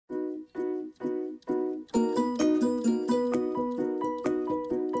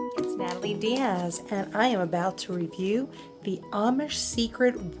Diaz, and I am about to review the Amish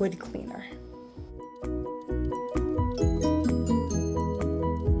Secret Wood Cleaner.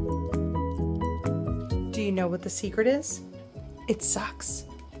 Do you know what the secret is? It sucks.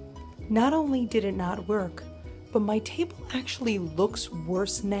 Not only did it not work, but my table actually looks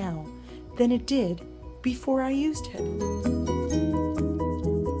worse now than it did before I used it.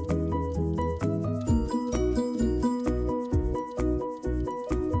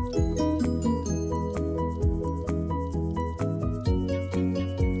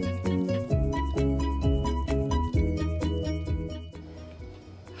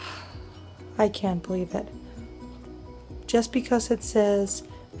 I can't believe it. Just because it says,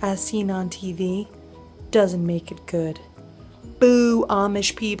 as seen on TV, doesn't make it good. Boo,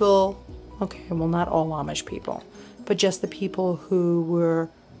 Amish people. Okay, well, not all Amish people, but just the people who were,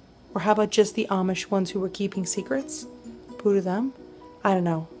 or how about just the Amish ones who were keeping secrets? Boo to them? I don't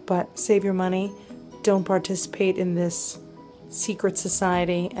know, but save your money. Don't participate in this secret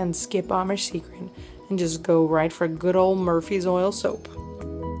society and skip Amish Secret and just go right for good old Murphy's Oil soap.